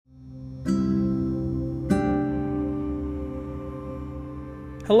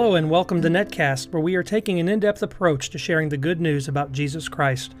Hello and welcome to Netcast, where we are taking an in-depth approach to sharing the good news about Jesus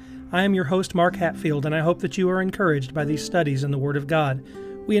Christ. I am your host, Mark Hatfield, and I hope that you are encouraged by these studies in the Word of God.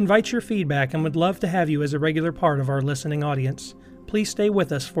 We invite your feedback and would love to have you as a regular part of our listening audience. Please stay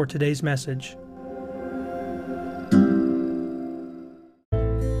with us for today's message.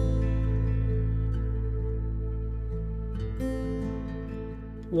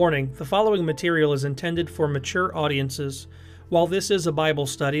 Warning: the following material is intended for mature audiences. While this is a Bible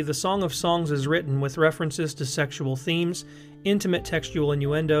study, the Song of Songs is written with references to sexual themes, intimate textual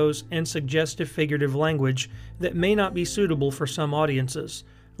innuendos, and suggestive figurative language that may not be suitable for some audiences.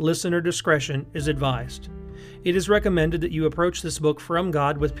 Listener discretion is advised. It is recommended that you approach this book from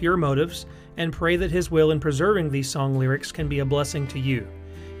God with pure motives and pray that His will in preserving these song lyrics can be a blessing to you.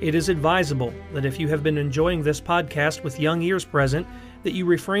 It is advisable that if you have been enjoying this podcast with young ears present, that you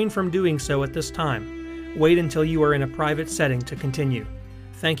refrain from doing so at this time. Wait until you are in a private setting to continue.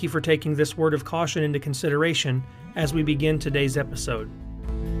 Thank you for taking this word of caution into consideration as we begin today's episode.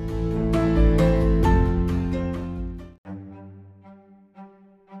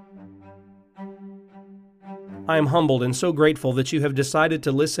 I am humbled and so grateful that you have decided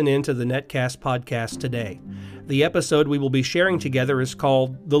to listen in to the Netcast podcast today. The episode we will be sharing together is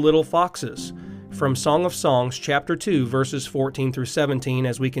called The Little Foxes, from Song of Songs, chapter 2, verses 14 through 17,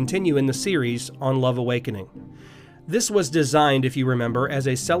 as we continue in the series on Love Awakening. This was designed, if you remember, as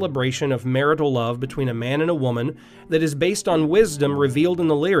a celebration of marital love between a man and a woman that is based on wisdom revealed in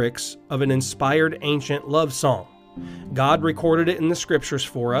the lyrics of an inspired ancient love song. God recorded it in the scriptures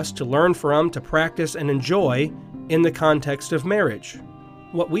for us to learn from, to practice, and enjoy in the context of marriage.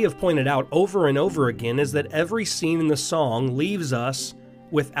 What we have pointed out over and over again is that every scene in the song leaves us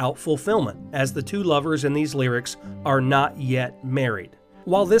without fulfillment, as the two lovers in these lyrics are not yet married.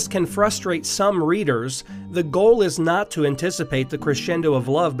 While this can frustrate some readers, the goal is not to anticipate the crescendo of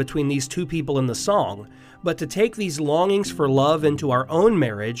love between these two people in the song, but to take these longings for love into our own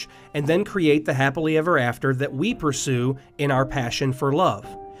marriage and then create the happily ever after that we pursue in our passion for love.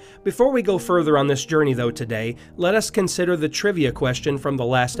 Before we go further on this journey, though, today, let us consider the trivia question from the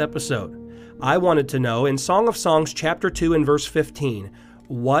last episode. I wanted to know, in Song of Songs chapter 2 and verse 15,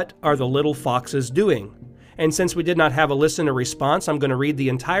 what are the little foxes doing? And since we did not have a listener response, I'm going to read the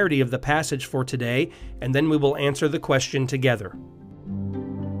entirety of the passage for today, and then we will answer the question together.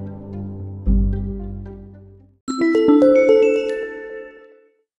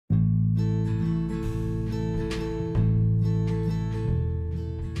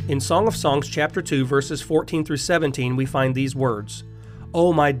 In Song of Songs chapter 2, verses 14 through 17, we find these words: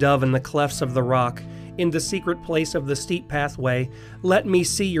 "O my dove in the clefts of the rock, in the secret place of the steep pathway, let me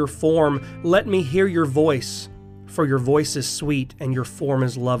see your form, let me hear your voice, for your voice is sweet and your form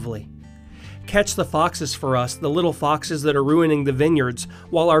is lovely. Catch the foxes for us, the little foxes that are ruining the vineyards,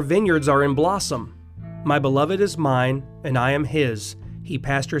 while our vineyards are in blossom. My beloved is mine, and I am his. He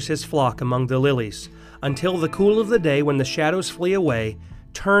pastures his flock among the lilies. Until the cool of the day when the shadows flee away,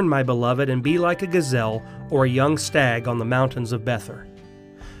 turn, my beloved, and be like a gazelle or a young stag on the mountains of Bether."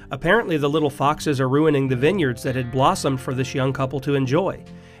 Apparently, the little foxes are ruining the vineyards that had blossomed for this young couple to enjoy,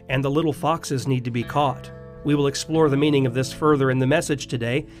 and the little foxes need to be caught. We will explore the meaning of this further in the message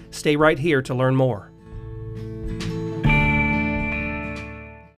today. Stay right here to learn more.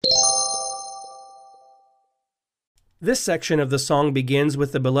 This section of the song begins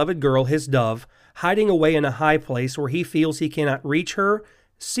with the beloved girl, his dove, hiding away in a high place where he feels he cannot reach her,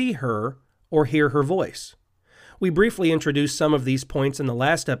 see her, or hear her voice. We briefly introduced some of these points in the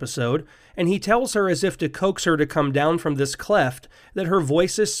last episode, and he tells her as if to coax her to come down from this cleft that her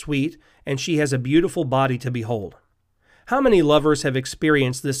voice is sweet and she has a beautiful body to behold. How many lovers have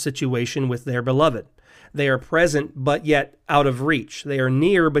experienced this situation with their beloved? They are present, but yet out of reach. They are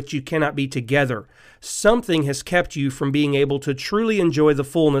near, but you cannot be together. Something has kept you from being able to truly enjoy the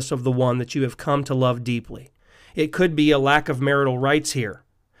fullness of the one that you have come to love deeply. It could be a lack of marital rights here.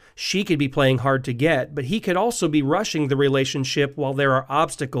 She could be playing hard to get, but he could also be rushing the relationship while there are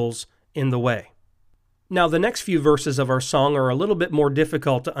obstacles in the way. Now, the next few verses of our song are a little bit more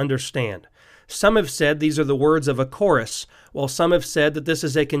difficult to understand. Some have said these are the words of a chorus, while some have said that this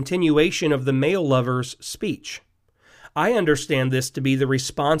is a continuation of the male lover's speech. I understand this to be the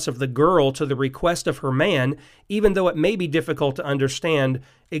response of the girl to the request of her man, even though it may be difficult to understand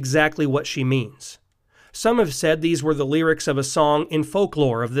exactly what she means. Some have said these were the lyrics of a song in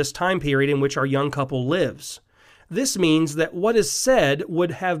folklore of this time period in which our young couple lives. This means that what is said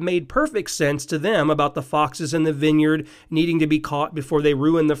would have made perfect sense to them about the foxes in the vineyard needing to be caught before they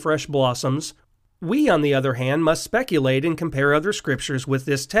ruin the fresh blossoms. We, on the other hand, must speculate and compare other scriptures with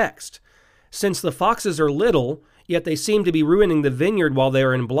this text. Since the foxes are little, yet they seem to be ruining the vineyard while they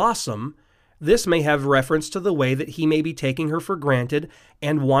are in blossom, this may have reference to the way that he may be taking her for granted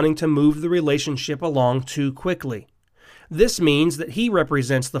and wanting to move the relationship along too quickly. This means that he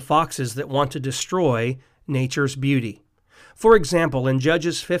represents the foxes that want to destroy nature's beauty. For example, in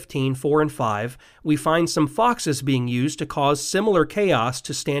Judges 15:4 and 5, we find some foxes being used to cause similar chaos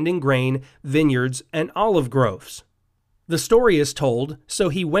to standing grain, vineyards, and olive groves. The story is told, so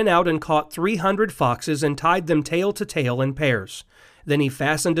he went out and caught 300 foxes and tied them tail to tail in pairs. Then he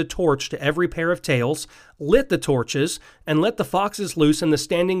fastened a torch to every pair of tails, lit the torches, and let the foxes loose in the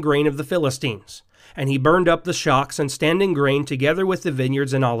standing grain of the Philistines. And he burned up the shocks and standing grain together with the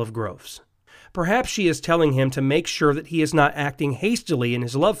vineyards and olive groves. Perhaps she is telling him to make sure that he is not acting hastily in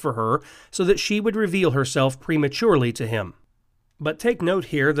his love for her, so that she would reveal herself prematurely to him. But take note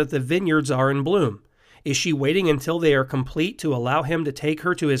here that the vineyards are in bloom. Is she waiting until they are complete to allow him to take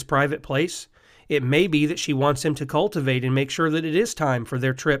her to his private place? It may be that she wants him to cultivate and make sure that it is time for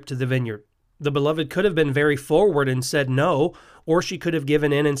their trip to the vineyard. The beloved could have been very forward and said no, or she could have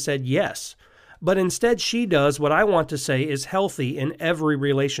given in and said yes. But instead she does what I want to say is healthy in every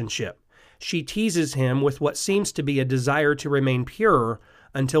relationship. She teases him with what seems to be a desire to remain pure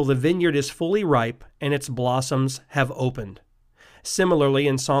until the vineyard is fully ripe and its blossoms have opened. Similarly,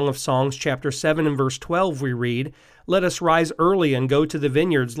 in Song of Songs chapter 7 and verse 12 we read, "Let us rise early and go to the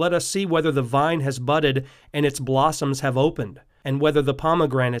vineyards. Let us see whether the vine has budded and its blossoms have opened, and whether the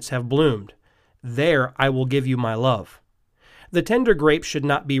pomegranates have bloomed. There I will give you my love." The tender grapes should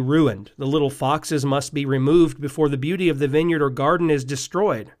not be ruined. The little foxes must be removed before the beauty of the vineyard or garden is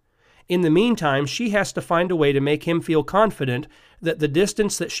destroyed. In the meantime, she has to find a way to make him feel confident that the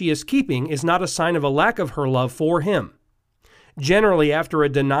distance that she is keeping is not a sign of a lack of her love for him. Generally, after a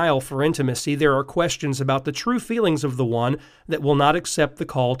denial for intimacy, there are questions about the true feelings of the one that will not accept the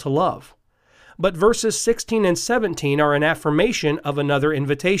call to love. But verses 16 and 17 are an affirmation of another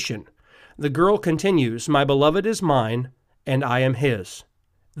invitation. The girl continues, "My beloved is mine, and I am his."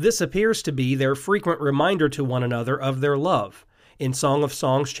 This appears to be their frequent reminder to one another of their love. In Song of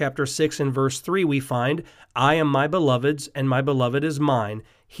Songs chapter 6 and verse 3 we find, "I am my beloved's, and my beloved is mine,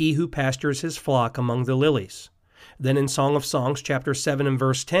 he who pastures his flock among the lilies." Then in Song of Songs chapter 7 and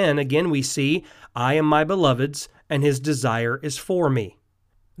verse 10, again we see, "I am my beloved's, and his desire is for me."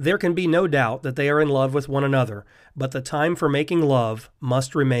 There can be no doubt that they are in love with one another, but the time for making love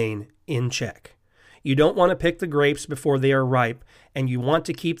must remain in check. You don't want to pick the grapes before they are ripe, and you want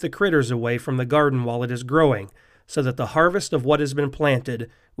to keep the critters away from the garden while it is growing, so that the harvest of what has been planted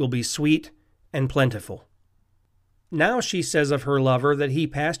will be sweet and plentiful. Now she says of her lover that he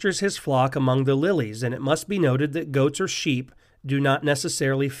pastures his flock among the lilies, and it must be noted that goats or sheep do not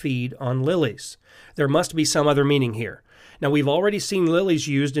necessarily feed on lilies. There must be some other meaning here. Now, we've already seen lilies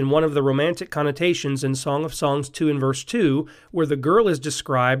used in one of the romantic connotations in Song of Songs 2 and verse 2, where the girl is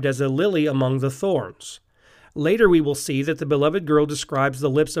described as a lily among the thorns. Later we will see that the beloved girl describes the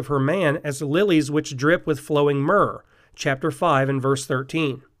lips of her man as lilies which drip with flowing myrrh, chapter 5 and verse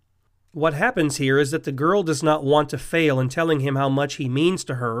 13. What happens here is that the girl does not want to fail in telling him how much he means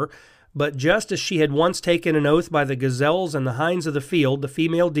to her, but just as she had once taken an oath by the gazelles and the hinds of the field, the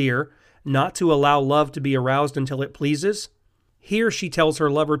female deer, not to allow love to be aroused until it pleases, here she tells her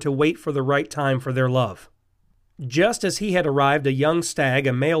lover to wait for the right time for their love. Just as he had arrived a young stag,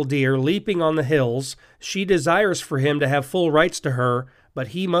 a male deer, leaping on the hills, she desires for him to have full rights to her, but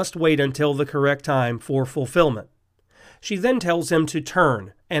he must wait until the correct time for fulfillment. She then tells him to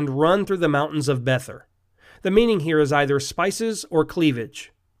turn and run through the mountains of Bether. The meaning here is either spices or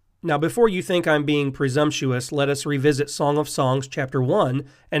cleavage. Now, before you think I'm being presumptuous, let us revisit Song of Songs chapter 1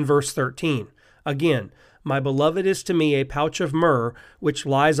 and verse 13. Again, "My beloved is to me a pouch of myrrh, which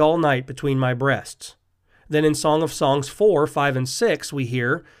lies all night between my breasts." Then in Song of Songs 4, 5, and 6, we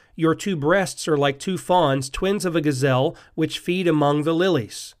hear, "Your two breasts are like two fawns, twins of a gazelle, which feed among the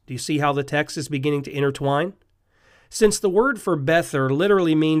lilies." Do you see how the text is beginning to intertwine? Since the word for Bether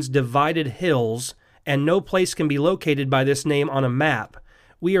literally means divided hills, and no place can be located by this name on a map,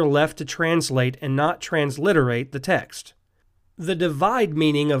 we are left to translate and not transliterate the text. The divide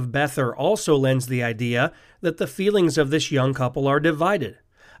meaning of Bether also lends the idea that the feelings of this young couple are divided.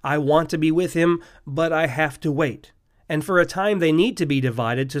 I want to be with him, but I have to wait. And for a time they need to be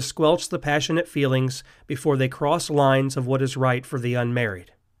divided to squelch the passionate feelings before they cross lines of what is right for the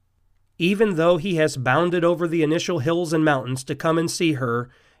unmarried. Even though he has bounded over the initial hills and mountains to come and see her,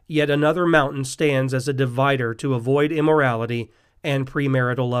 yet another mountain stands as a divider to avoid immorality and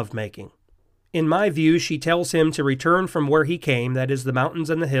premarital lovemaking. In my view, she tells him to return from where he came, that is the mountains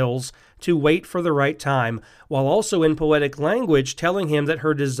and the hills, to wait for the right time, while also in poetic language telling him that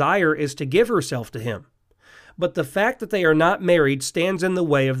her desire is to give herself to him. but the fact that they are not married stands in the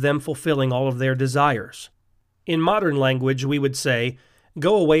way of them fulfilling all of their desires. In modern language, we would say,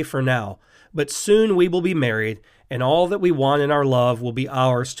 "Go away for now, but soon we will be married, and all that we want in our love will be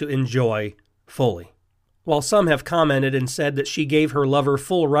ours to enjoy fully." While some have commented and said that she gave her lover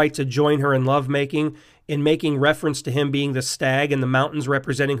full right to join her in lovemaking, in making reference to him being the stag and the mountains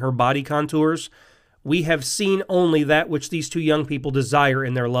representing her body contours, we have seen only that which these two young people desire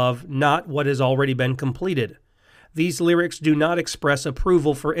in their love, not what has already been completed. These lyrics do not express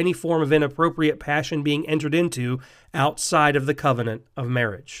approval for any form of inappropriate passion being entered into outside of the covenant of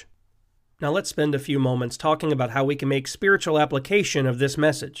marriage. Now let's spend a few moments talking about how we can make spiritual application of this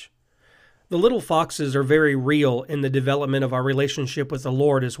message. The little foxes are very real in the development of our relationship with the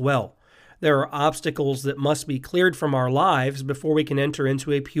Lord as well. There are obstacles that must be cleared from our lives before we can enter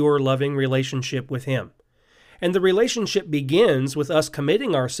into a pure, loving relationship with Him. And the relationship begins with us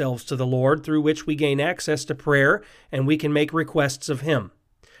committing ourselves to the Lord, through which we gain access to prayer and we can make requests of Him.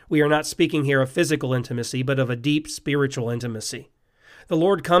 We are not speaking here of physical intimacy, but of a deep spiritual intimacy. The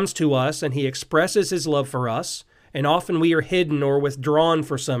Lord comes to us and He expresses His love for us, and often we are hidden or withdrawn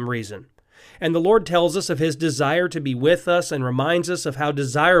for some reason. And the Lord tells us of His desire to be with us and reminds us of how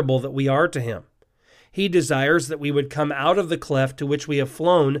desirable that we are to Him. He desires that we would come out of the cleft to which we have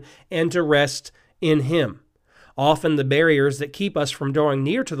flown and to rest in Him. Often the barriers that keep us from drawing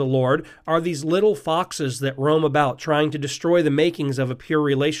near to the Lord are these little foxes that roam about trying to destroy the makings of a pure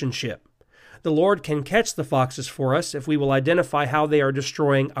relationship. The Lord can catch the foxes for us if we will identify how they are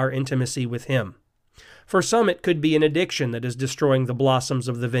destroying our intimacy with Him. For some, it could be an addiction that is destroying the blossoms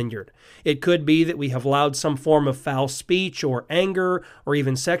of the vineyard. It could be that we have allowed some form of foul speech or anger or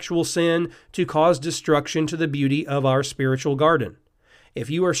even sexual sin to cause destruction to the beauty of our spiritual garden. If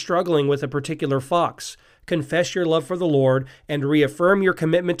you are struggling with a particular fox, confess your love for the Lord and reaffirm your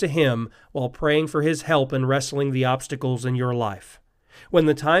commitment to Him while praying for His help in wrestling the obstacles in your life. When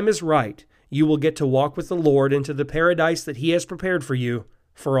the time is right, you will get to walk with the Lord into the paradise that He has prepared for you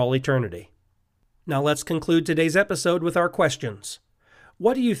for all eternity. Now let's conclude today's episode with our questions.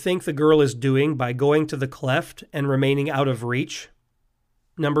 What do you think the girl is doing by going to the cleft and remaining out of reach?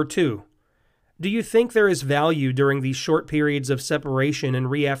 Number 2, do you think there is value during these short periods of separation and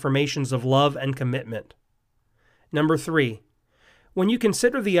reaffirmations of love and commitment? Number 3, when you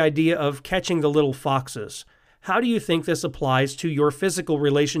consider the idea of catching the little foxes, how do you think this applies to your physical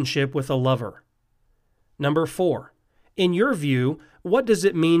relationship with a lover? Number 4, in your view, what does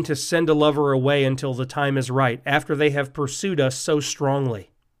it mean to send a lover away until the time is right after they have pursued us so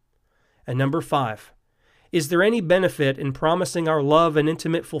strongly? And number 5, is there any benefit in promising our love and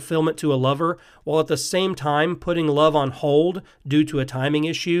intimate fulfillment to a lover while at the same time putting love on hold due to a timing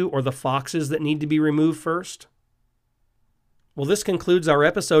issue or the foxes that need to be removed first? Well, this concludes our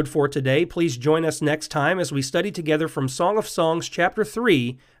episode for today. Please join us next time as we study together from Song of Songs chapter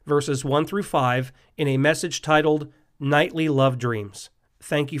 3, verses 1 through 5 in a message titled Nightly Love Dreams.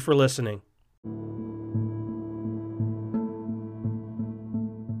 Thank you for listening.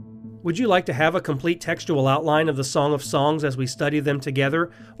 Would you like to have a complete textual outline of the Song of Songs as we study them together,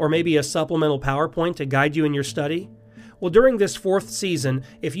 or maybe a supplemental PowerPoint to guide you in your study? Well, during this 4th season,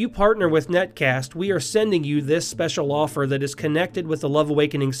 if you partner with Netcast, we are sending you this special offer that is connected with the Love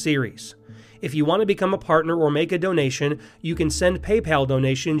Awakening series. If you want to become a partner or make a donation, you can send PayPal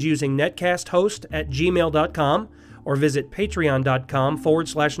donations using netcasthost@gmail.com or visit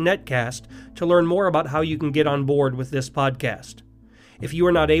patreon.com/netcast to learn more about how you can get on board with this podcast. If you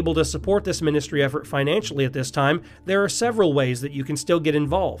are not able to support this ministry effort financially at this time, there are several ways that you can still get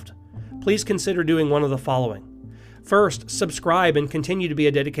involved. Please consider doing one of the following. First, subscribe and continue to be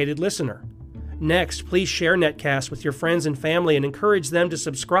a dedicated listener. Next, please share Netcast with your friends and family and encourage them to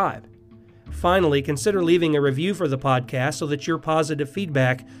subscribe. Finally, consider leaving a review for the podcast so that your positive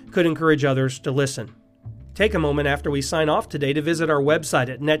feedback could encourage others to listen. Take a moment after we sign off today to visit our website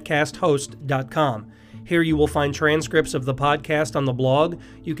at netcasthost.com. Here you will find transcripts of the podcast on the blog.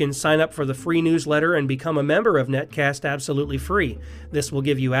 You can sign up for the free newsletter and become a member of Netcast absolutely free. This will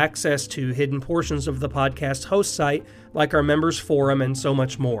give you access to hidden portions of the podcast host site, like our members forum and so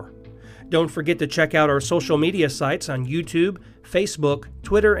much more. Don't forget to check out our social media sites on YouTube, Facebook,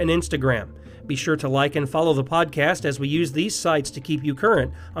 Twitter, and Instagram. Be sure to like and follow the podcast as we use these sites to keep you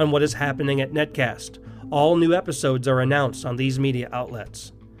current on what is happening at Netcast. All new episodes are announced on these media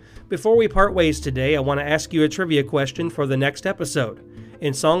outlets. Before we part ways today, I want to ask you a trivia question for the next episode.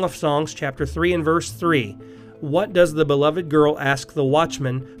 In Song of Songs, chapter 3 and verse 3, what does the beloved girl ask the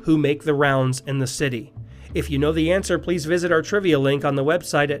watchmen who make the rounds in the city? If you know the answer, please visit our trivia link on the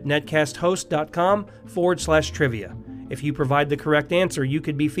website at netcasthost.com/trivia. If you provide the correct answer, you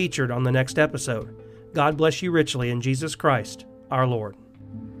could be featured on the next episode. God bless you richly in Jesus Christ, our Lord.